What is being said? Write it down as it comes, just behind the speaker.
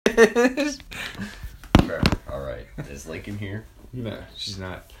Trevor, alright. Is Lincoln here? No, she's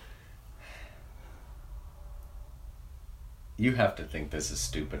not. You have to think this is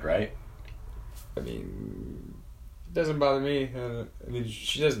stupid, right? I mean, it doesn't bother me. I mean,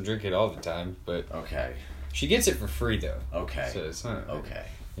 she doesn't drink it all the time, but... Okay. She gets it for free, though. Okay. So it's not... Okay.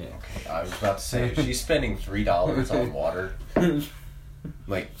 Yeah. Okay. I was about to say, if she's spending $3 on water,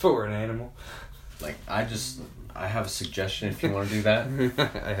 like... For an animal. Like, I have a suggestion if you want to do that.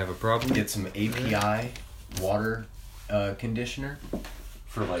 I have a problem. Get some API water conditioner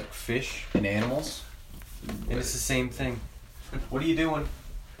for, like, fish and animals. And it's the same thing. What are you doing?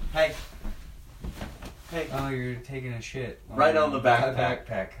 Hey. Hey. Oh, you're taking a shit. Right on the backpack.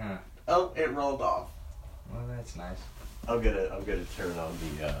 Backpack, huh? Oh, it rolled off. Well, that's nice. I'm gonna turn on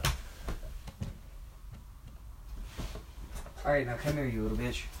the Alright, now come here, you little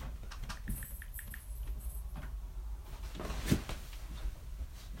bitch.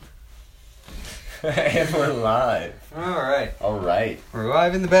 and we're live. Alright. We're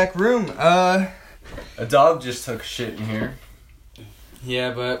live in the back room. A dog just took shit in here.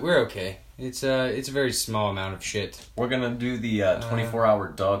 Yeah, but we're okay. It's a very small amount of shit. We're gonna do the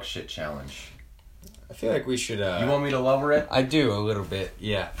 24-hour dog shit challenge. I feel like we should, You want me to lower it? I do, a little bit,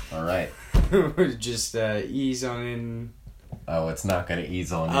 yeah. Alright. Just, ease on in. Oh, it's not gonna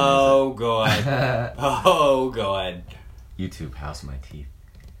ease on in, Oh, God. Oh, God. YouTube, how's my teeth?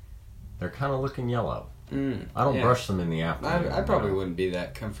 They're kind of looking yellow. I don't yeah. brush them in the afternoon. I probably wouldn't be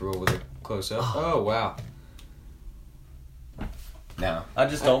that comfortable with a close-up. Oh, wow. No, I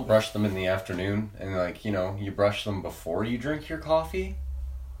just don't brush them in the afternoon. And, like, you know, you brush them before you drink your coffee.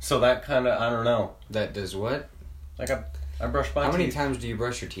 So that kind of, I don't know. That does what? Like, I brush my teeth. How many times do you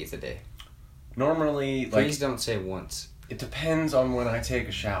brush your teeth a day? Normally, like... Please don't say once. It depends on when I take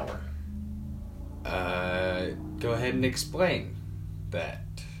a shower. Go ahead and explain that.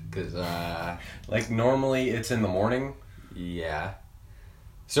 Because, Like, normally it's in the morning. Yeah.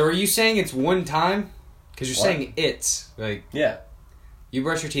 So are you saying it's one time? Because you're saying it's. Like... Yeah. You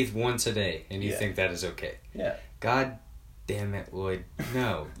brush your teeth once a day, and you Yeah. think that is okay. Yeah. God damn it, Lloyd.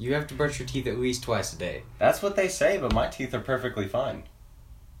 No. You have to brush your teeth at least twice a day. That's what they say, but my teeth are perfectly fine.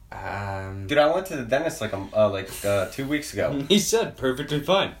 Dude, I went to the dentist like 2 weeks ago. He said perfectly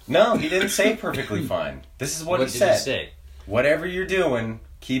fine. No, he didn't say perfectly fine. This is what he said. What did he say? Whatever you're doing,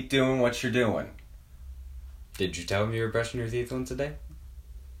 keep doing what you're doing. Did you tell him you were brushing your teeth once a day?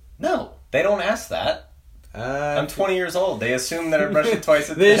 No, they don't ask that. I'm 20 years old. They assume that I brush it twice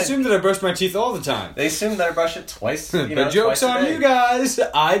a day. They assume that I brush my teeth all the time. They assume that I brush it twice. You know, the joke's on you guys.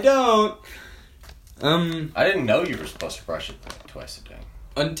 I don't. I didn't know you were supposed to brush it twice a day.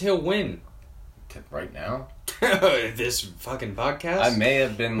 Until when? Right now? This fucking podcast? I may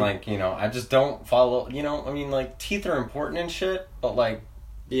have been like, you know, I just don't follow, you know, I mean, like, teeth are important and shit, but like...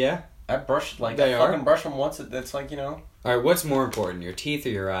 Yeah? I brush, like, They I are? fucking brush them once, it's like, you know... Alright, what's more important, your teeth or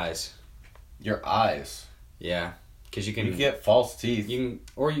your eyes? Your eyes. Yeah, because you can... You get false teeth.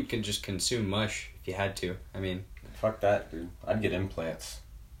 Or you can just consume mush if you had to. I mean... Fuck that, dude. I'd get implants.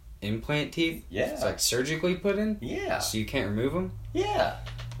 Implant teeth? Yeah. It's like surgically put in? Yeah. So you can't remove them? Yeah.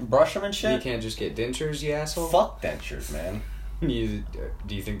 Brush them and shit? You can't just get dentures, you asshole? Fuck dentures, man. Do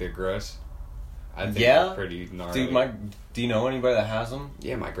you think they're gross? I think Yeah. they're pretty gnarly. Dude, do you know anybody that has them?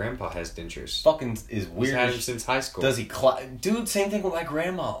 Yeah, my grandpa has dentures. Fucking is He's weird. had them since high school. Does he Dude, same thing with my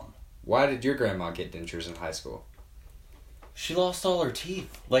grandma. Why did your grandma get dentures in high school? She lost all her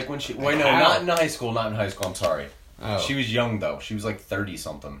teeth. Like when she... Like Wait, no, how? not in high school, I'm sorry. Oh. She was young, though. She was like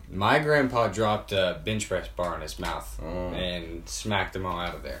 30-something. My grandpa dropped a bench press bar in his mouth Oh. and smacked them all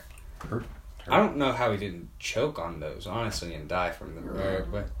out of there. Hurt. I don't know how he didn't choke on those, honestly, and die from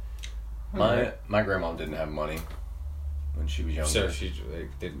them. But My grandma didn't have money when she was younger. So she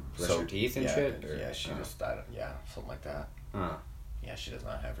didn't brush her teeth and shit? Or? Yeah, she just died. Yeah, something like that. Huh. Yeah, she does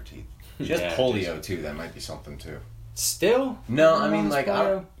not have her teeth. She has polio, too. That might be something, too. Still? No, I mean, like...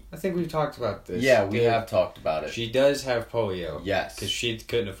 I think we've talked about this. Yeah, we have talked about it. She does have polio. Yes. Because she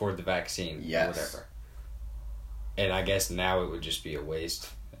couldn't afford the vaccine. Yes. Or whatever. And I guess now it would just be a waste.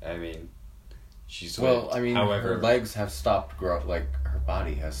 I mean, her legs have stopped growing. Like, her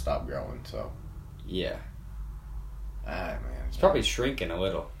body has stopped growing, so... Yeah. Man. It's probably shrinking a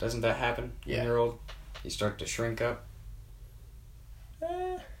little. Doesn't that happen when Yeah. you're old? You start to shrink up?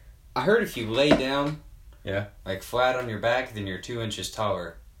 I heard if you lay down... Yeah. Like, flat on your back, then you're 2 inches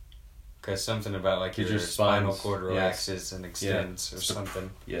taller. Because something about, like, your spinal cord relaxes and extends or something.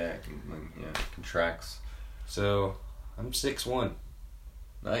 Yeah, contracts. So, I'm 6'1".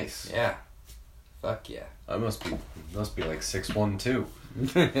 Nice. Yeah. Fuck yeah. I must be like 6'1", too.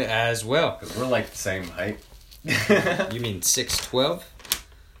 As well. Because we're like the same height. You mean 6'12"?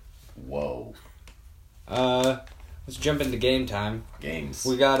 Whoa. Let's jump into game time. Games.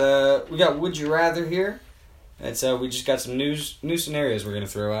 We got Would You Rather here. It's we just got some new scenarios we're gonna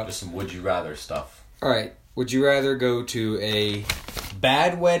throw out. Just some Would You Rather stuff. All right. Would you rather go to a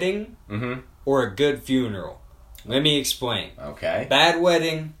bad wedding or a good funeral? Let me explain. Okay. Bad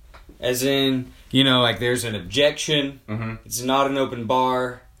wedding, as in, like there's an objection. It's not an open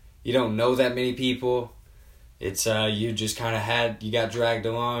bar. You don't know that many people. It's you just kind of you got dragged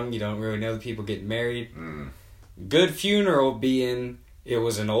along. You don't really know the people getting married. Good funeral being it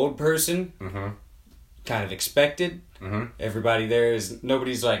was an old person, kind of expected. Everybody there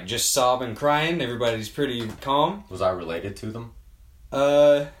nobody's like just sobbing, crying. Everybody's pretty calm. Was I related to them?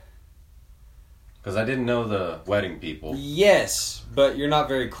 Because I didn't know the wedding people. Yes, but you're not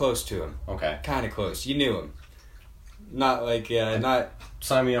very close to him. Okay. Kind of close. You knew him. Not like, not...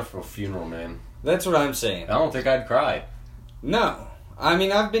 Sign me up for a funeral, man. That's what I'm saying. I don't think I'd cry. No. I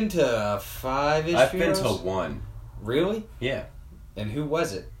mean, I've been to 5-ish I've funerals. been to 1. Really? Yeah. And who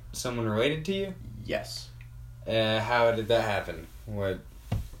was it? Someone related to you? Yes. How did that happen?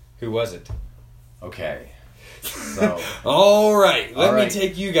 Who was it? Okay. So. All right. Let me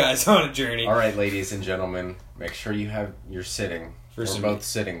take you guys on a journey. All right, ladies and gentlemen. Make sure you're sitting. We're both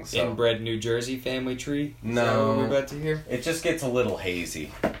sitting. So. Inbred New Jersey family tree? No. Is that what we're about to hear? It just gets a little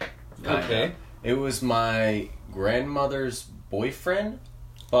hazy. Okay. It was my grandmother's boyfriend,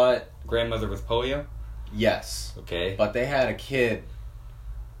 but... Grandmother with polio? Yes. Okay. But they had a kid,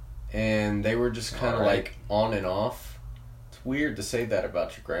 and they were just kind of like on and off. It's weird to say that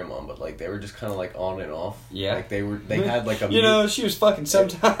about your grandma, but like they were just kind of like on and off. Yeah. Like they had like a... she was fucking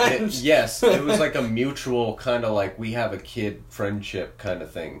sometimes. Yes. It was like a mutual kind of like we have a kid friendship kind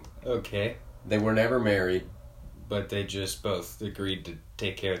of thing. Okay. They were never married. But they just both agreed to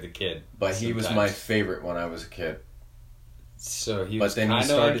take care of the kid. But he was my favorite when I was a kid. So he was kind of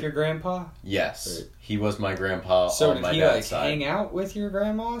like your grandpa? Yes. He was my grandpa so on my dad's side. So did he hang out with your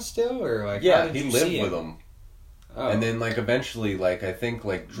grandma still? Or like, yeah, he lived with him. Oh. And then like eventually like I think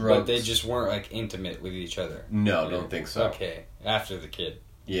like drugs. But they just weren't like intimate with each other? No, don't think so. Okay. After the kid.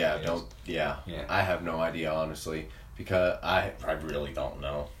 Yeah, yeah. I have no idea honestly. Because I really don't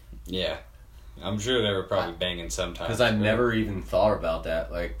know. Yeah. I'm sure they were probably banging sometimes. Because I never even thought about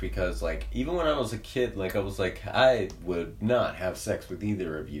that. Like, because, like, even when I was a kid, like, I was like, I would not have sex with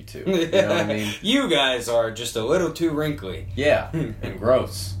either of you two. You know what I mean? You guys are just a little too wrinkly. Yeah, and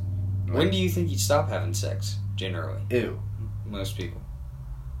gross. When do you think you'd stop having sex, generally? Ew. Most people.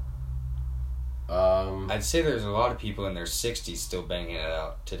 I'd say there's a lot of people in their 60s still banging it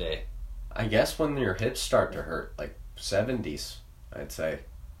out today. I guess when your hips start to hurt, like 70s, I'd say.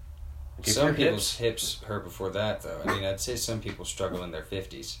 Some people's hips hurt before that, though. I mean, I'd say some people struggle in their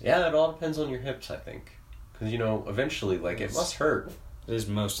 50s. Yeah, it all depends on your hips, I think. Because, eventually, like, it must hurt. It is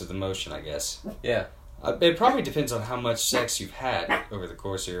most of the motion, I guess. Yeah. It probably depends on how much sex you've had over the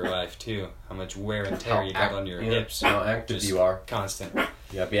course of your life, too. How much wear and tear you got on your hips. How active you are. Constant.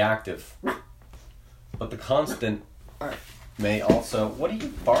 Yeah, be active. But the constant may also... What are you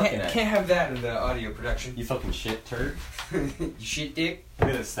barking at? Can't have that in the audio production. You fucking shit turd. You shit dick. Look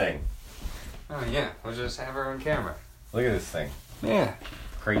at this thing. Oh, yeah. We'll just have her on camera. Look at this thing. Yeah.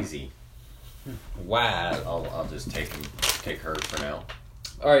 Crazy. Wow. I'll just take her for now.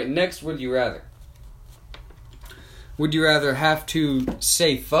 Alright, next, would you rather? Would you rather have to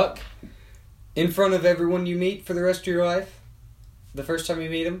say fuck in front of everyone you meet for the rest of your life? The first time you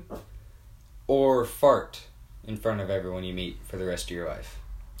meet them? Or fart in front of everyone you meet for the rest of your life?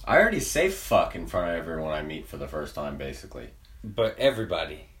 I already say fuck in front of everyone I meet for the first time, basically. But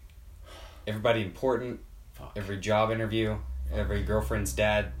everybody. Everybody important. Fuck. Every job interview. Every girlfriend's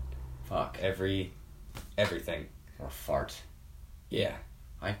dad. Fuck. Everything. Or fart. Yeah.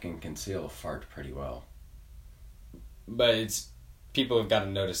 I can conceal a fart pretty well. But people have got to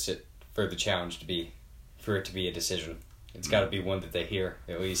notice it for the challenge for it to be a decision. It's got to be one that they hear,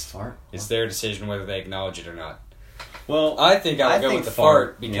 at least. Fart? It's their decision whether they acknowledge it or not. Well, I think I would go with the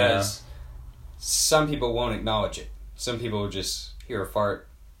fart because some people won't acknowledge it. Some people will just hear a fart,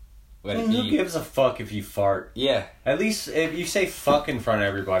 let it be. Who gives a fuck if you fart? Yeah. At least if you say fuck in front of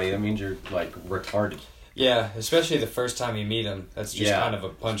everybody, that means you're, like, retarded. Yeah, especially the first time you meet them. That's just kind of a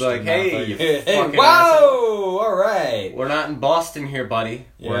punch to the mouth. Hey, you fucking whoa! asshole. All right. We're not in Boston here, buddy.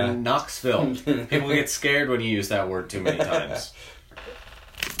 Yeah. We're in Knoxville. People get scared when you use that word too many times.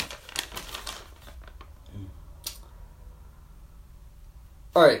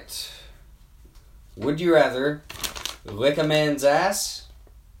 All right. Would you rather lick a man's ass,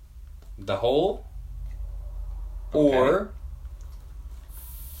 the hole, or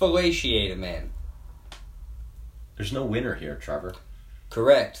fellatiate a man? There's no winner here, Trevor.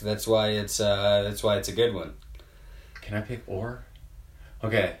 Correct. That's why it's a good one. Can I pick or?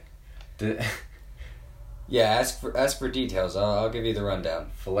 Okay. Yeah, ask for details. I'll give you the rundown.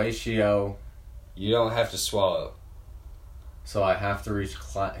 Fellatio. You don't have to swallow. So I have to reach.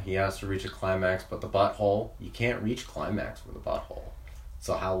 He has to reach a climax, but the butthole. You can't reach climax with a butthole.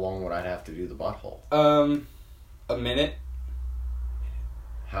 So how long would I have to do the butthole? A minute.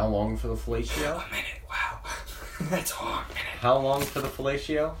 How long for the fellatio? A minute. Wow, that's a long minute. How long for the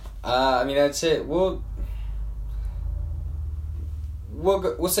fellatio? I mean, that's it. We'll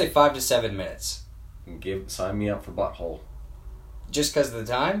say 5 to 7 minutes. Sign me up for butthole. Just because of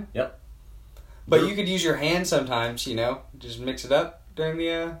the time? Yep. But you could use your hand sometimes, just mix it up during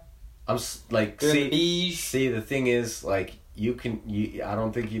the, the beige. See, the thing is, like, I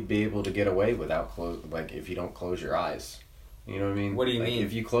don't think you'd be able to get away without if you don't close your eyes. You know what I mean? What do you mean?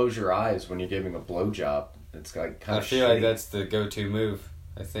 If you close your eyes when you're giving a blowjob, it's like kind of I feel like that's the go-to move,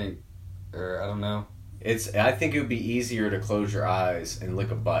 I think. Or, I don't know. I think it would be easier to close your eyes and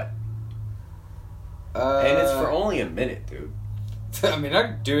lick a butt. And it's for only a minute, dude. I mean, I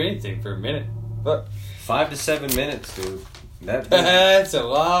could do anything for a minute. But 5 to 7 minutes, dude. That's a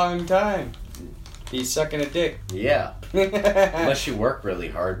long time. Be sucking a dick. Yeah. Unless you work really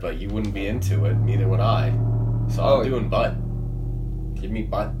hard, but you wouldn't be into it. Neither would I. So I'm doing butt. Give me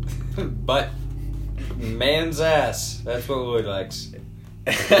butt. Butt. Man's ass. That's what Lloyd likes.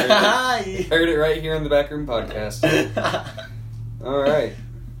 Heard it right here on the Backroom Podcast. Alright.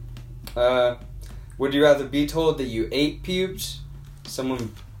 Would you rather be told that you ate pubes?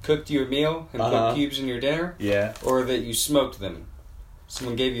 Someone cooked you a meal and put pubes in your dinner? Yeah. Or that you smoked them?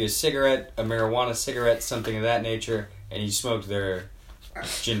 Someone gave you a cigarette, a marijuana cigarette, something of that nature, and you smoked their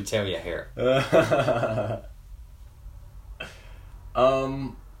genitalia hair.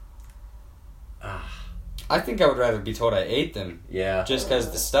 I think I would rather be told I ate them. Yeah. Just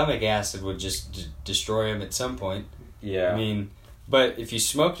because the stomach acid would just destroy them at some point. Yeah. I mean, but if you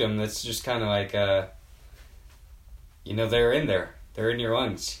smoked them, that's just kind of like, they're in there. They're in your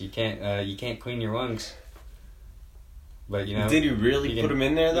lungs. You can't clean your lungs. But did he really put them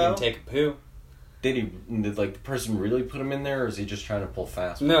in there though? You can take a poo. Did the person really put them in there, or is he just trying to pull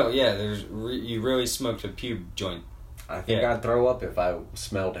fast? No, yeah. You really smoked a pube joint. I think I'd throw up if I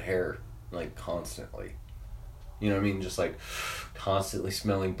smelled hair like constantly. You know what I mean? Just like constantly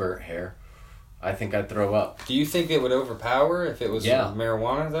smelling burnt hair. I think I'd throw up. Do you think it would overpower if it was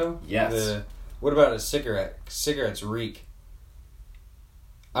marijuana though? Yes. What about a cigarette? Cigarettes reek.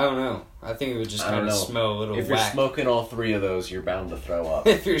 I don't know. I think it would just kind of smell a little whack. If you're smoking all three of those, you're bound to throw up.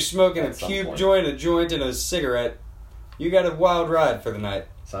 If you're smoking a pube joint, a joint, and a cigarette, you got a wild ride for the night.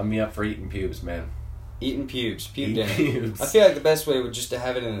 Sign me up for eating pubes, man. Eating pubes. Pube dinner. Pubes. I feel like the best way would just to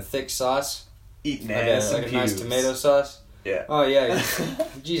have it in a thick sauce. Eating ass like a nice tomato sauce. Yeah. Oh, yeah.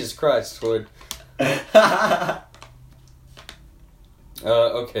 Jesus Christ, Lord.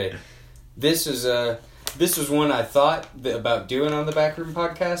 Okay. This was one I thought about doing on the Backroom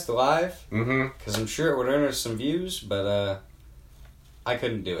Podcast live. Mm-hmm. Because I'm sure it would earn us some views, but I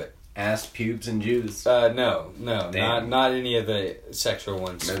couldn't do it. Ass, pubes, and Jews. No, not any of the sexual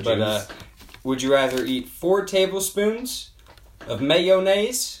ones. No but Jews. Would you rather eat 4 tablespoons of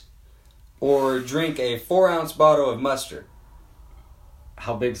mayonnaise or drink a 4-ounce bottle of mustard?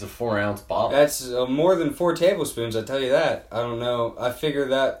 How big's a 4-ounce bottle? That's more than 4 tablespoons. I tell you that. I don't know. I figure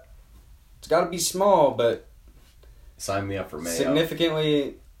that it's got to be small, but sign me up for mayo.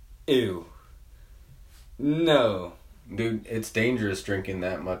 Significantly, ew. No. Dude, it's dangerous drinking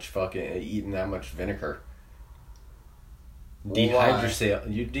that much eating that much vinegar. You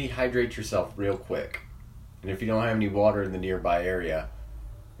dehydrate yourself real quick. And if you don't have any water in the nearby area,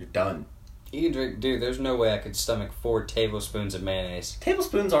 you're done. You can drink, dude, there's no way I could stomach 4 tablespoons of mayonnaise.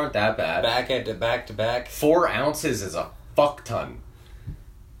 Tablespoons aren't that bad. Back to back. 4 ounces is a fuck ton.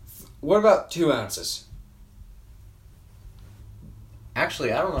 What about 2 ounces?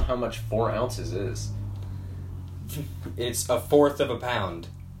 Actually, I don't know how much 4 ounces is. It's 1/4 of a pound.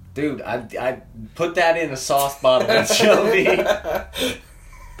 Dude, I put that in a sauce bottle and show me.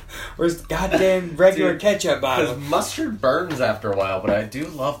 Where's the goddamn regular ketchup bottle? Because mustard burns after a while, but I do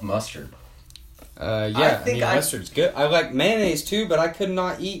love mustard. I mean, mustard's good. I like mayonnaise too, but I could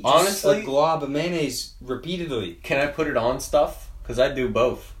not eat just a glob of mayonnaise repeatedly. Can I put it on stuff? Because I do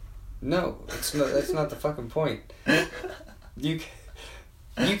both. No, that's not the fucking point. You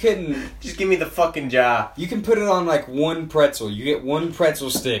can just give me the fucking jar. You can put it on like one pretzel. You get one pretzel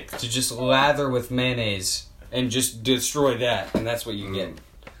stick to just lather with mayonnaise and just destroy that, and that's what you get.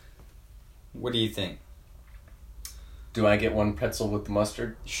 What do you think? Do I get one pretzel with the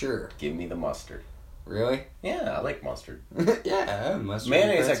mustard? Sure. Give me the mustard. Really? Yeah, I like mustard. Yeah, mustard.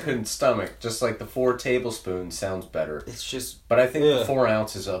 Mayonnaise I couldn't stomach. Just like the 4 tablespoons sounds better. It's just... But I think the 4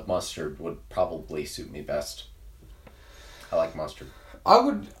 ounces of mustard would probably suit me best. I like mustard. I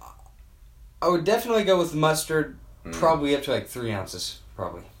would definitely go with mustard, probably up to like 3 ounces,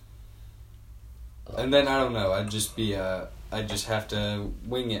 probably. And then, I don't know, I'd just have to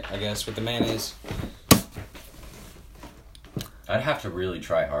wing it, I guess, with the mayonnaise. I'd have to really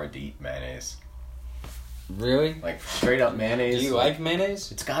try hard to eat mayonnaise. Really? Like, straight up mayonnaise. Do you like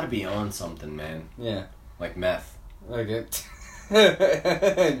mayonnaise? It's gotta be on something, man. Yeah. Like meth. Like it.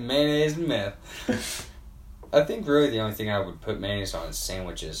 Mayonnaise and meth. I think really the only thing I would put mayonnaise on is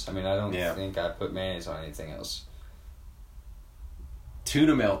sandwiches. I mean, I don't think I put mayonnaise on anything else.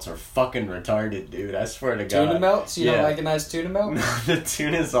 Tuna melts are fucking retarded, dude. I swear to God. Tuna melts? You don't like a nice tuna melt? No, the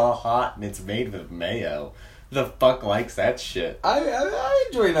tuna's all hot and it's made with mayo. The fuck likes that shit? I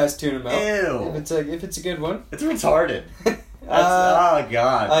enjoy a nice tuna melt. Ew. If it's a good one. It's retarded. Oh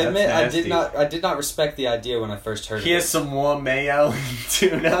God. I admit nasty. I did not respect the idea when I first heard it. Here's some warm mayo and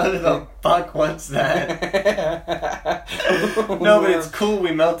tuna. Who the fuck wants that? No, but it's cool.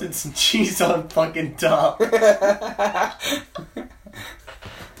 We melted some cheese on fucking top.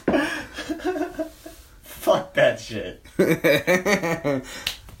 Fuck that shit.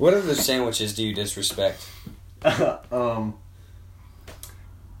 What other sandwiches do you disrespect? Not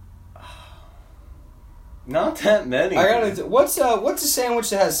that many. What's a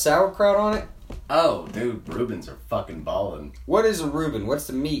sandwich that has sauerkraut on it? Oh, dude, Reubens are fucking ballin'. What is a Reuben? What's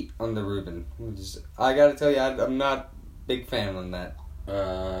the meat on the Reuben? I gotta tell you, I'm not a big fan on that.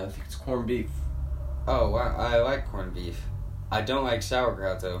 I think it's corned beef. Oh wow, I like corned beef. I don't like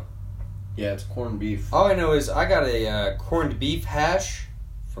sauerkraut though. Yeah, it's corned beef. All I know is I got a corned beef hash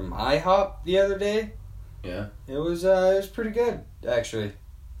from IHOP the other day. Yeah. It was pretty good actually.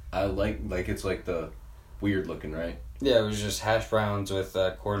 I like it's like the weird looking, right? Yeah, it was just hash browns with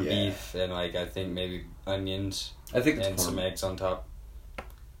corned beef and like I think maybe onions. I think it's and some eggs on top.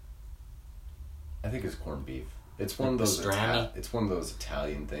 I think it's corned beef. It's one of those. It's one of those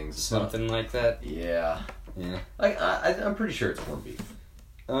Italian things. It's something like that. Yeah. Yeah. I'm pretty sure it's corned beef.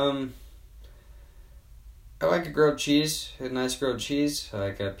 I like a grilled cheese. A nice grilled cheese. I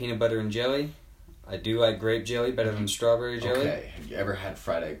like peanut butter and jelly. I do like grape jelly better than strawberry jelly. Okay. Have you ever had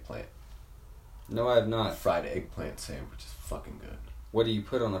fried eggplant? No, I have not. Fried eggplant sandwich is fucking good. What do you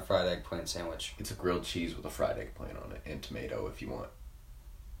put on a fried eggplant sandwich? It's a grilled cheese with a fried eggplant on it and tomato if you want.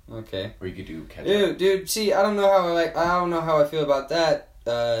 Okay. Or you could do ketchup. Dude, see, I don't know how I feel about that.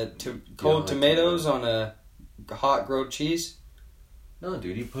 Cold tomatoes on a hot grilled cheese? No,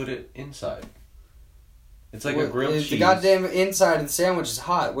 dude, you put it inside. It's like a grilled cheese. The goddamn inside of the sandwich is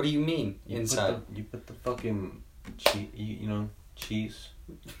hot. What do you mean, inside? You put the fucking cheese, cheese.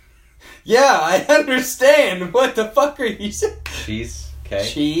 Yeah, I understand. What the fuck are you saying? Cheese, okay.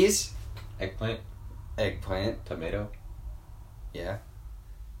 Cheese. Eggplant. Tomato. Yeah.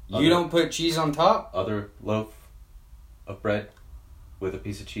 You don't put cheese on top? Other loaf of bread with a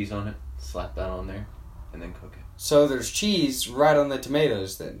piece of cheese on it. Slap that on there and then cook it. So there's cheese right on the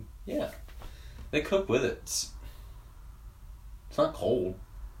tomatoes then? Yeah. They cook with it. It's not cold.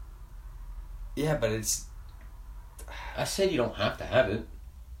 Yeah, but it's... I said you don't have to have it.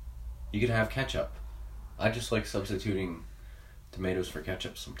 You can have ketchup. I just like substituting tomatoes for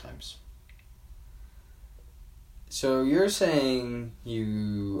ketchup sometimes. So you're saying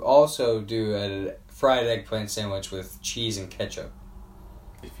you also do a fried eggplant sandwich with cheese and ketchup?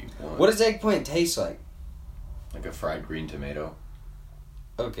 If you want. What does eggplant taste like? Like a fried green tomato.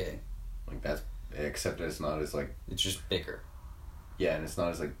 Okay. Like that's... Except that it's not as like... It's just bigger. Yeah, and it's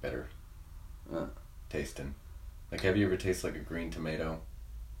not as like bitter. Tasting. Like, have you ever tasted like a green tomato?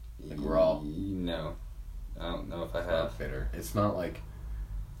 Like raw? No. I don't know if I have. Not bitter. It's not like...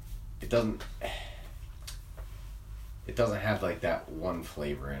 It doesn't have like that one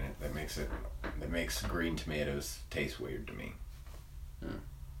flavor in it that makes green tomatoes taste weird to me.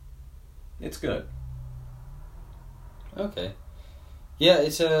 It's good. Okay. Yeah,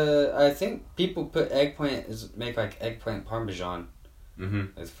 I think people put make like eggplant parmesan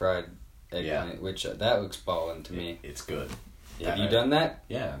with fried eggplant, which that looks ballin' to me. It's good. Have you done that?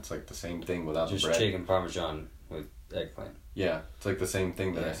 Yeah, it's like the same thing without just the bread. Just chicken parmesan with eggplant. Yeah, it's like the same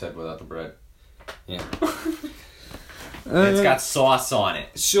thing that I said without the bread. Yeah. It's got sauce on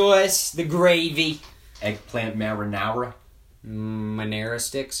it. Sauce, the gravy. Eggplant marinara. Marinara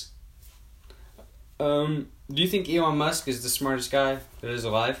sticks. Do you think Elon Musk is the smartest guy that is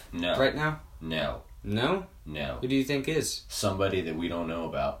alive? No. Right now? No. No? No. Who do you think is? Somebody that we don't know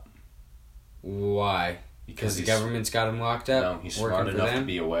about. Why? Because the government's got him locked up? No, he's smart enough to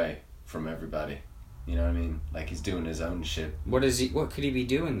be away from everybody. You know what I mean? Like he's doing his own shit. What could he be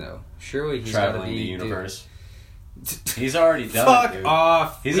doing though? Surely he's traveling gotta be the universe. He's already done Fuck it, dude.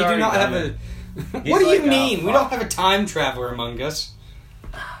 off. He's we do already not done have it. What do like, you mean? oh, We don't have a time traveler among us.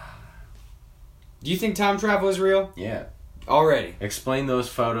 Do you think time travel is real? Yeah. Already. Explain those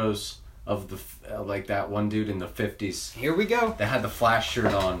photos of the like that one dude in the 50s. Here we go. That had the flash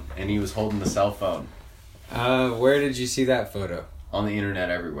shirt on and he was holding the cell phone. Where did you see that photo? On the internet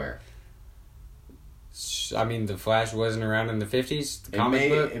everywhere. I mean, the Flash wasn't around in the 50s? The comic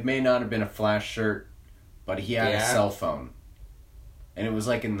book? It may not have been a flash shirt, but he had a cell phone. And it was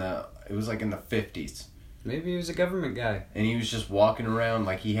like in the 50s. Maybe he was a government guy. And he was just walking around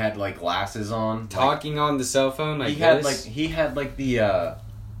like he had like glasses on. Talking on the cell phone like he had like the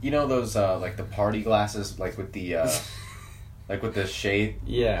you know those like the party glasses like with the like with the shade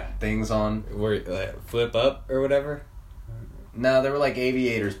things on. Where flip up or whatever? No, they were like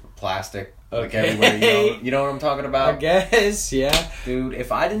aviators, but plastic. Okay. Like everywhere, you know what I'm talking about? I guess, yeah. Dude,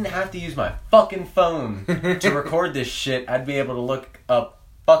 if I didn't have to use my fucking phone to record this shit, I'd be able to look up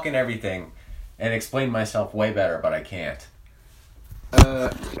fucking everything and explain myself way better, but I can't.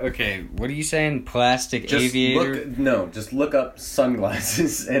 Okay, what are you saying? Plastic aviator? Just look up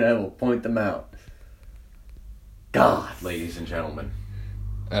sunglasses and I will point them out. God, ladies and gentlemen.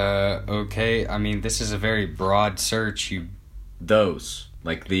 Okay, I mean, this is a very broad search, Those.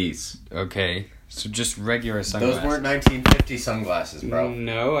 Like these. Okay, so just regular sunglasses. Those weren't 1950 sunglasses, bro.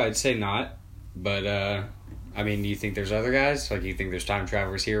 No, I'd say not. But, I mean, do you think there's other guys? Like, you think there's time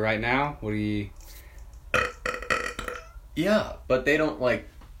travelers here right now? What do you... Yeah, but they don't, like...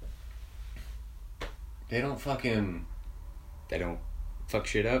 They don't fucking... They don't fuck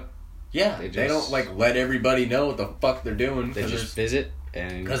shit up? Yeah, they don't, like, let everybody know what the fuck they're doing. They just visit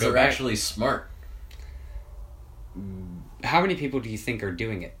and because they're actually smart. How many people do you think are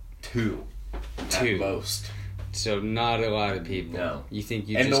doing it? 2. At most. So not a lot of people. No. You think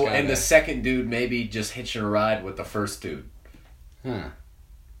you and just and the second dude maybe just hitching a ride with the first dude. Huh.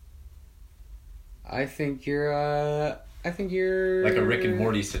 I think you're like a Rick and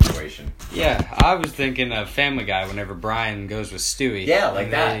Morty situation. Yeah, I was thinking of Family Guy whenever Brian goes with Stewie. Yeah, like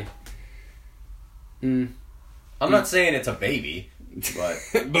that. I'm not saying it's a baby.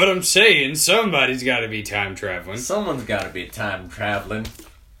 But but I'm saying somebody's got to be time traveling. Someone's got to be time traveling.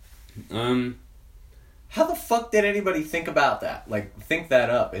 How the fuck did anybody think about that? Like, think that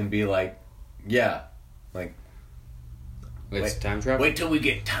up and be like, yeah, like, time travel. Wait till we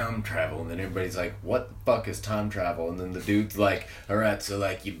get time travel, and then everybody's like, what the fuck is time travel? And then the dude's like, all right, so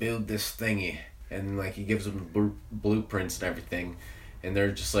like you build this thingy, and like he gives them blueprints and everything, and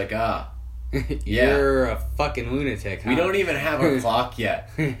they're just like, You're a fucking lunatic, huh? We don't even have a clock yet.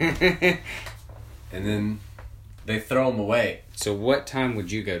 And then they throw them away. So what time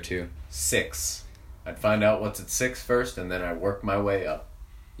would you go to? 6. I'd find out what's at 6 first, and then I'd work my way up.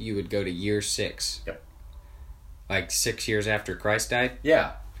 You would go to year 6? Yep. Like 6 years after Christ died?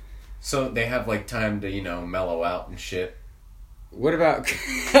 Yeah. So they have like time to, mellow out and shit. What about...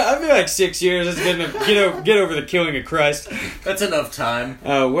 I feel like 6 years is good enough. Get over the killing of Christ. That's enough time.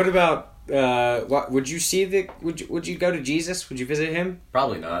 What about... what would you see would you go to Jesus? Would you visit him?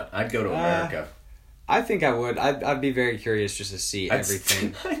 Probably not. I'd go to America. I think I would. I'd be very curious just to see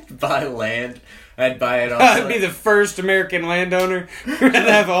everything. I'd buy land. I'd buy it all. I'd be the first American landowner. I'd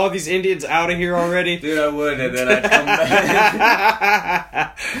have all these Indians out of here already. Dude, I would, and then I'd come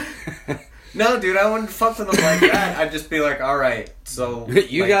back. No, dude, I wouldn't fuck with them like that. I'd just be like, all right, so...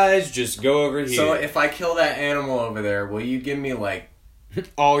 You guys just go over here. So if I kill that animal over there, will you give me, like...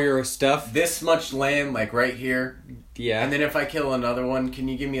 all your stuff? This much land, like, right here? Yeah. And then if I kill another one, can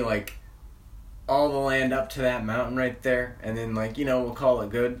you give me, like... all the land up to that mountain right there, and then like we'll call it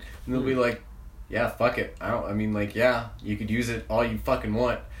good, and they'll be like, yeah, fuck it, yeah, you could use it all you fucking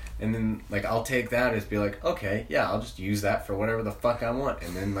want, and then like I'll take that as be like, okay, yeah, I'll just use that for whatever the fuck I want,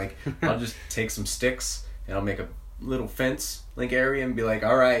 and then like I'll just take some sticks and I'll make a little fence like area and be like,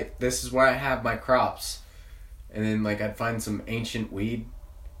 all right, this is where I have my crops, and then like I'd find some ancient weed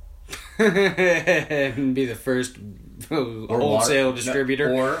and be the first wholesale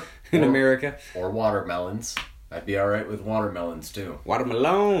distributor in America. Or watermelons. I'd be alright with watermelons too.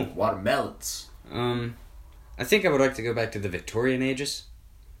 Watermelons. I think I would like to go back to the Victorian ages.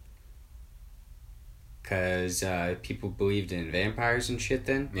 Because people believed in vampires and shit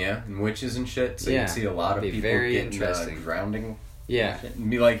then. Yeah, and witches and shit. So you'd see a lot of people very getting interesting. drowning. Yeah. And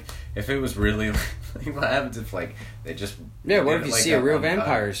be like, if it was really... like, what happens if like they just... Yeah, what if you see a real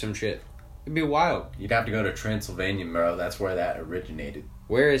vampire or some shit? It'd be wild. You'd have to go to Transylvania, bro. That's where that originated.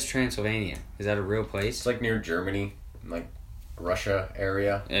 Where is Transylvania? Is that a real place? It's like near Germany, like Russia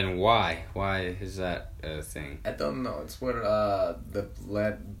area. And why? Why is that a thing? I don't know. It's where the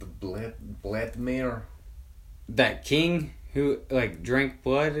Vladimir. That king who like drank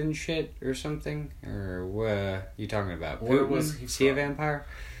blood and shit or something, or what you talking about? Where Putin? was he Is he a from? vampire?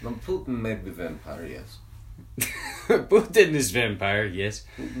 No, Putin may be vampire. Yes. Putin is vampire. Yes.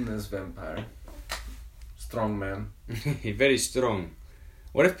 Putin is vampire. Strong man. He's very strong.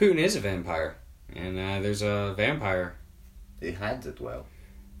 What if Putin is a vampire and there's a vampire? He hides it well.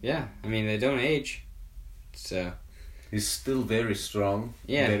 Yeah, I mean they don't age, so He's still very strong.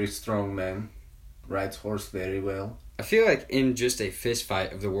 Yeah. Very strong man. Rides horse very well. I feel like in just a fist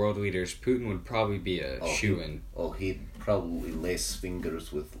fight of the world leaders, Putin would probably be a shoo-in. He'd probably lace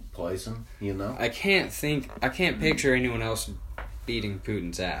fingers with poison, you know? I can't picture anyone else beating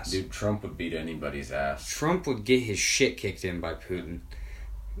Putin's ass. Dude, Trump would beat anybody's ass. Trump would get his shit kicked in by Putin.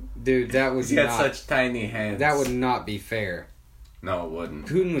 Dude, that would He's got such tiny hands. That would not be fair. No, it wouldn't.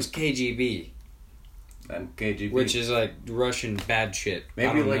 Putin was KGB. And KGB. Which is like Russian bad shit.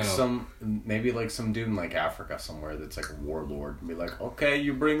 Maybe like some dude in like Africa somewhere that's like a warlord and be like, okay,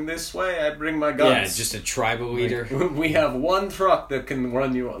 you bring this way, I bring my guns. Yeah, just a tribal leader. Like, we have one truck that can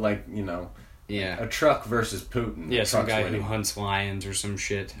run you, like, you know. Yeah. A truck versus Putin. Yeah, some guy who hunts lions or some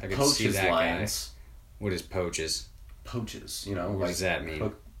shit. I could see that lions. Guy. What is poaches? Poaches, you know. What does that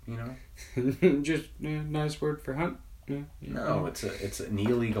mean? You know? Just a nice word for hunt. Yeah. No, it's an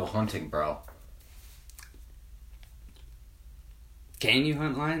illegal hunting, bro. Can you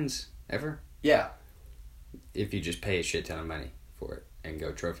hunt lions ever? Yeah. If you just pay a shit ton of money for it and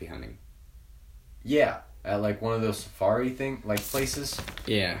go trophy hunting. Yeah. At like one of those safari places.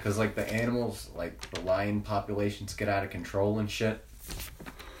 Yeah. Because like the animals, like the lion populations get out of control and shit.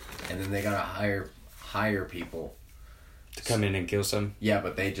 And then they gotta hire people. To come in and kill some? Yeah,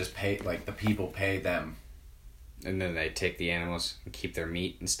 but they just pay, like the people pay them. And then they take the animals and keep their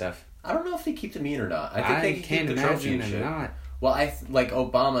meat and stuff. I don't know if they keep the meat or not. I think they can can't keep the trophy imagine and shit. them not. Well, like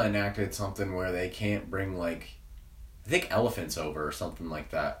Obama enacted something where they can't bring like, I think elephants over or something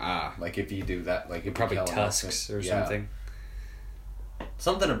like that. Ah. Like if you do that, like if probably you kill tusks or something.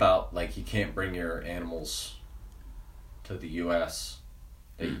 Something about like you can't bring your animals to the U.S.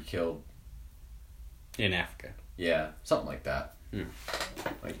 that you killed in Africa. Yeah, something like that.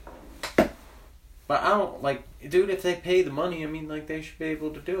 Like, but I don't like, dude. If they pay the money, I mean, like they should be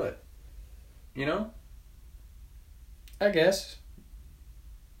able to do it. You know. I guess.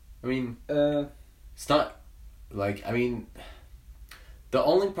 I mean, it's not like, I mean, the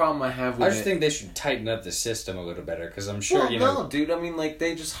only problem I have with I just think they should tighten up the system a little better, because I'm sure, no, dude, I mean, like,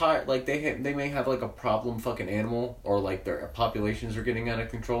 they just hire, like, they may have, like, a problem fucking animal, or, like, their populations are getting out of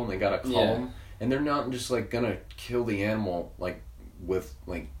control, and they gotta call them, and they're not just, like, gonna kill the animal, like, with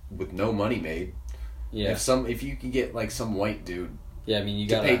no money made. Yeah. If you can get, like, some white dude yeah, I mean, you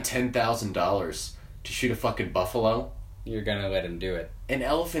to pay $10,000 to shoot a fucking buffalo, you're gonna let him do it. And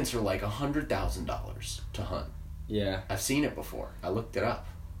elephants are like $100,000 to hunt. Yeah. I've seen it before. I looked it up.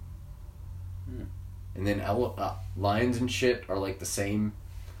 And then lions and shit are like the same.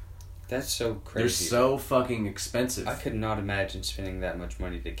 That's so crazy. They're so fucking expensive. I could not imagine spending that much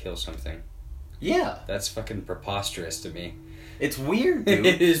money to kill something. Yeah. That's fucking preposterous to me. It's weird, dude.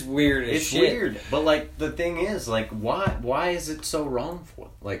 It is weird as shit. It's weird. But, like, the thing is, like, why is it so wrong for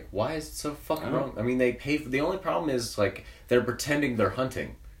them? Like, why is it so fucking wrong? I mean, they pay for... The only problem is, like, they're pretending they're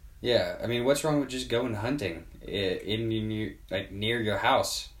hunting. Yeah, I mean, what's wrong with just going hunting near your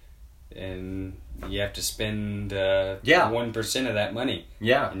house? And you have to spend 1% of that money.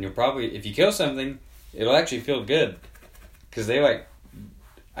 Yeah. And you'll probably... If you kill something, it'll actually feel good. Because they, like...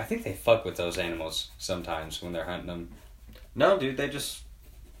 I think they fuck with those animals sometimes when they're hunting them. No, dude, they're just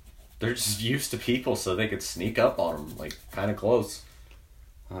used to people, so they could sneak up on them, like, kind of close.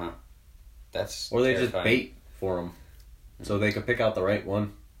 Huh. That's Or they terrifying. just bait for them, so they could pick out the right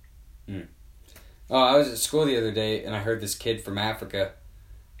one. Oh, I was at school the other day, and I heard this kid from Africa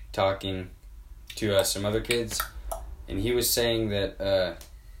talking to some other kids, and he was saying that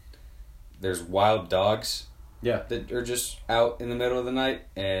there's wild dogs that are just out in the middle of the night,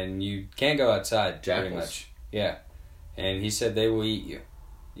 and you can't go outside, pretty much. Yeah. And he said they will eat you.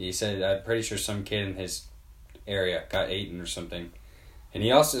 He said, I'm pretty sure some kid in his area got eaten or something. And he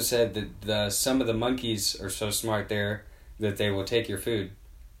also said that some of the monkeys are so smart there that they will take your food.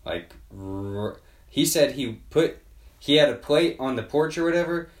 Like, he said he had a plate on the porch or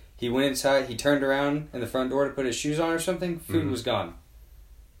whatever. He went inside, he turned around in the front door to put his shoes on or something. Food was gone.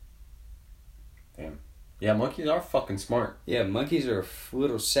 Damn. Yeah, monkeys are fucking smart. Yeah, monkeys are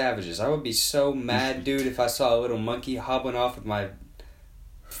little savages. I would be so mad, dude, if I saw a little monkey hobbling off with my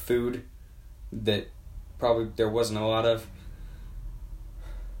food that probably there wasn't a lot of.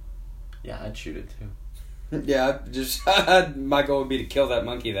 Yeah, I'd shoot it too. Yeah, just my goal would be to kill that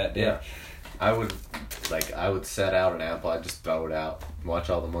monkey that day. Yeah. I would set out an apple, I'd just throw it out, watch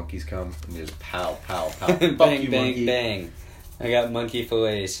all the monkeys come, and just pow, pow, pow. Bang, Fuck you, bang, monkey. bang. I got monkey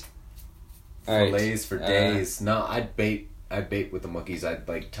fillets. Fillets for days. No, I'd bait with the monkeys. I'd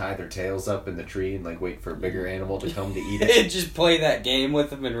like tie their tails up in the tree and like wait for a bigger animal to come to eat it. Just play that game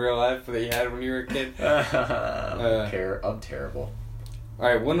with them in real life that you had when you were a kid. I'm terrible.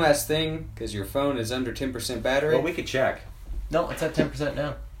 Alright, one last thing, because your phone is under 10% battery. Well, we could check. No, it's at 10%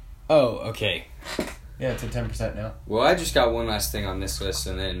 now. Oh, okay. Yeah, it's at 10% now. Well, I just got one last thing on this list,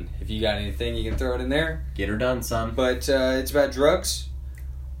 and then if you got anything, you can throw it in there. Get her done, son. But it's about drugs.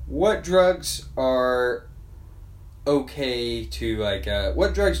 What drugs are okay to, like,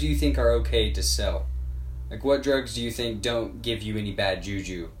 what drugs do you think are okay to sell? Like, what drugs do you think don't give you any bad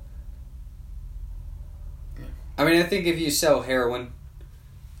juju? Yeah. I mean, I think if you sell heroin,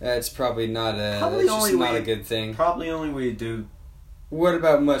 that's probably not a good thing. Probably only we do. What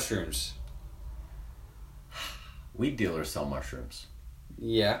about mushrooms? Weed dealers sell mushrooms.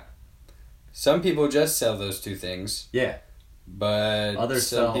 Yeah. Some people just sell those two things. Yeah. But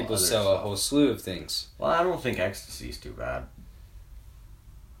some people sell a whole slew of things. Well, I don't think ecstasy's too bad.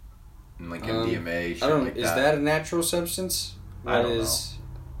 And like MDMA, shit like that. Is that a natural substance? I don't know. It's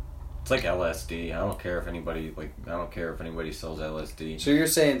like LSD. I don't care if anybody sells LSD. So you're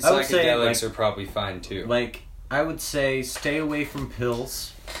saying psychedelics are probably fine too? Like, I would say stay away from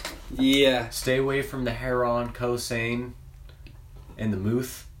pills. Yeah. Stay away from the heroin, cocaine, and the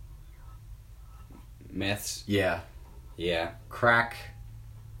mouth. Meths? Yeah. Yeah. Crack.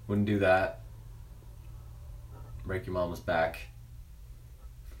 Wouldn't do that. Break your mama's back.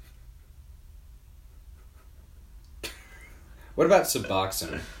 What about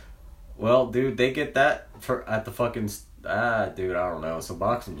Suboxone? Well, dude, they get that at the fucking... dude, I don't know.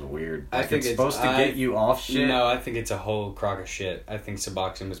 Suboxone's weird. I think it's supposed to get you off shit. No, I think it's a whole crock of shit. I think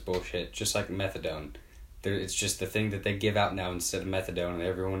Suboxone is bullshit. Just like methadone. It's just the thing that they give out now instead of methadone, and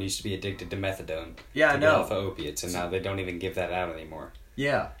everyone used to be addicted to methadone. Yeah, I know. Get off of opiates, and now they don't even give that out anymore.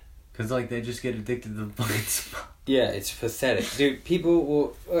 Yeah, because like they just get addicted to the fucking Suboxone. Yeah, it's pathetic, dude. People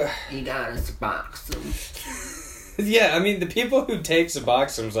will. You got a Suboxone. Yeah, I mean the people who take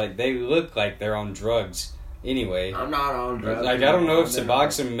Suboxones, like they look like they're on drugs. Anyway, I'm not on drugs. Like I don't know if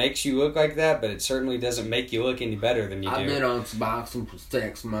Suboxone makes you look like that, but it certainly doesn't make you look any better than you do. I've been on Suboxone for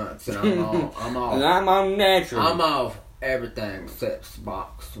 6 months, and I'm off. And I'm on natural. I'm off everything except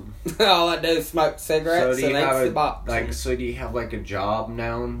Suboxone. All I do is smoke cigarettes and eat Suboxone. So do you have like a job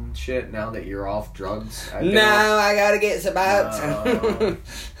now and shit? Now that you're off drugs? No, I gotta get Suboxone.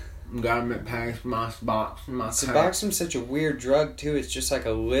 Government pays for my Suboxone. Suboxone's such a weird drug too. It's just like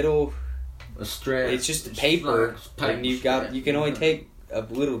a little. It's just paper, and you can only take a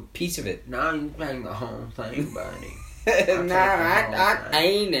little piece of it. No, you take the whole thing, buddy. No, I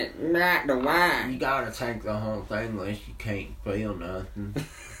ain't it. Not the wine. You gotta take the whole thing unless you can't feel nothing.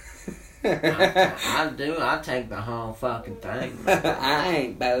 I do. I take the whole fucking thing. I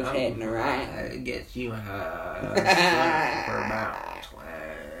ain't both hitting the right. It gets you high for about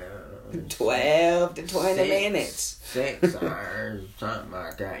 12 to 20 minutes. 6 hours, something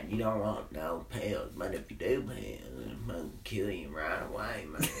like that. You don't want no pills, but if you do pills, it might kill you right away,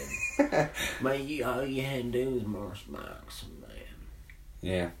 man. But all you had to do is more Suboxone, man.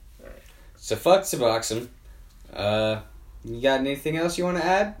 Yeah. So fuck Suboxone. You got anything else you want to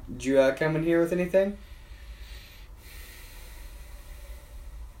add? Did you come in here with anything?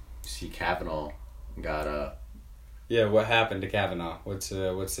 See, Kavanaugh got Yeah, what happened to Kavanaugh? What's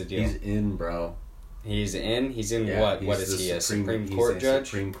the deal? He's in, bro. He's in? He's in yeah, what? What is he, a Supreme Court judge?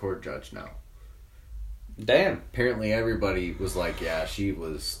 Supreme Court judge now. Damn. Apparently everybody was like, yeah, she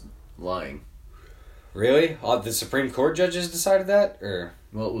was lying. Really? All the Supreme Court judges decided that? Or?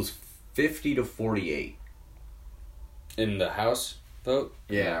 Well, it was 50 to 48. In the House vote?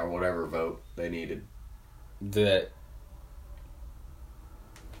 Yeah, or whatever vote they needed.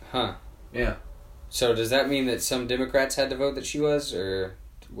 Huh. Yeah. So does that mean that some Democrats had to vote that she was, or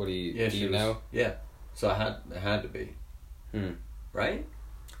what do you know? Yeah. So it had to be. Right?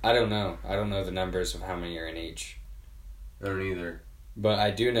 I don't know. I don't know the numbers of how many are in each. I don't either. But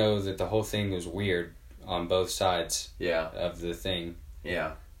I do know that the whole thing was weird on both sides. Yeah. Of the thing.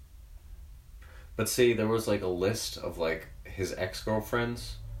 Yeah. But see, there was like a list of like his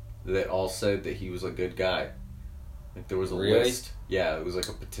ex-girlfriends that all said that he was a good guy. Like there was a list. Yeah, it was like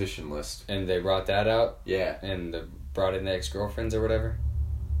a petition list. And they brought that out? Yeah. And brought in the ex-girlfriends or whatever?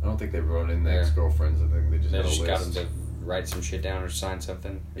 I don't think they brought in the ex-girlfriends. I think they just had a list. got them to write some shit down or sign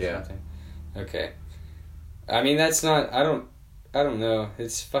something? Yeah. Something? Okay. I mean, that's not... I don't... I don't know.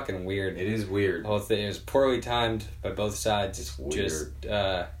 It's fucking weird. It is weird. The whole thing, it was poorly timed by both sides. It's weird. Just,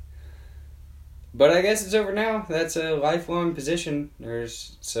 but I guess it's over now. That's a lifelong position.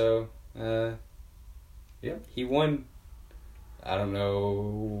 Yeah. He won. I don't know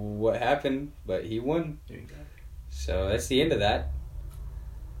what happened, but he won. There you go. So that's the end of that.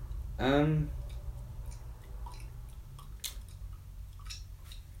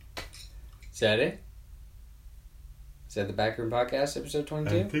 Is that it? Is that the Backroom Podcast, episode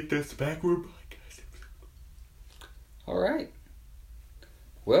 22? I think that's the Backroom Podcast. All right.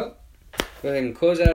 Well, go ahead and close out.